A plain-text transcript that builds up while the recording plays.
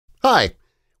Hi,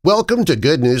 welcome to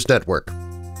Good News Network.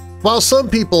 While some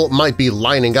people might be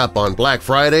lining up on Black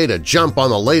Friday to jump on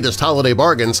the latest holiday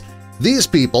bargains, these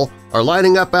people are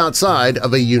lining up outside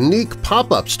of a unique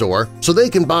pop-up store so they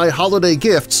can buy holiday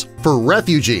gifts for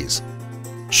refugees.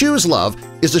 Choose Love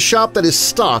is a shop that is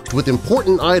stocked with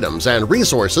important items and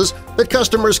resources that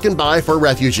customers can buy for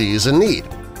refugees in need.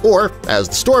 Or, as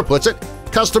the store puts it,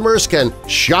 customers can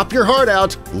shop your heart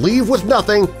out, leave with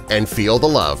nothing, and feel the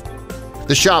love.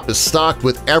 The shop is stocked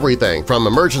with everything from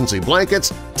emergency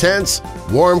blankets, tents,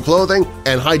 warm clothing,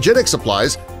 and hygienic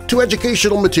supplies to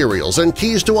educational materials and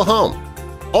keys to a home.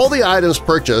 All the items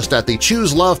purchased at the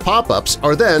Choose Love pop-ups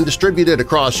are then distributed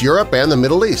across Europe and the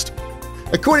Middle East.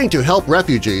 According to Help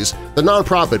Refugees, the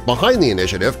nonprofit behind the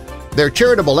initiative, their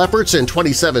charitable efforts in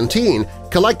 2017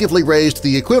 collectively raised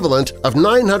the equivalent of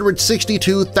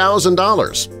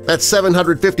 $962,000. That's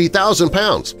 750,000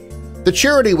 pounds. The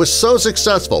charity was so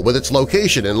successful with its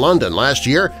location in London last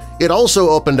year, it also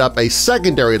opened up a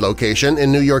secondary location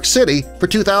in New York City for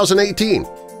 2018.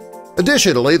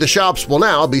 Additionally, the shops will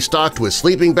now be stocked with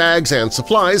sleeping bags and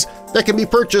supplies that can be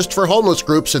purchased for homeless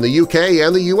groups in the UK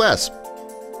and the US.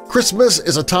 Christmas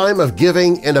is a time of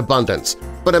giving in abundance,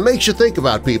 but it makes you think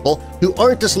about people who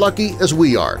aren't as lucky as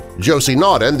we are, Josie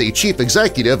Naughton, the chief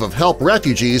executive of Help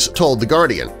Refugees, told The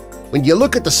Guardian. When you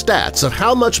look at the stats of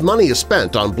how much money is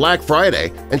spent on Black Friday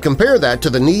and compare that to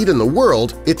the need in the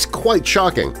world, it's quite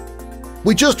shocking.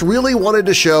 We just really wanted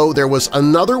to show there was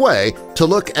another way to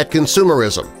look at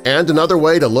consumerism and another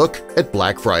way to look at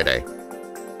Black Friday.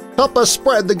 Help us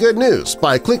spread the good news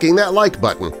by clicking that like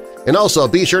button, and also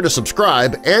be sure to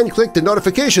subscribe and click the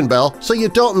notification bell so you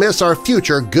don't miss our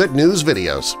future good news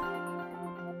videos.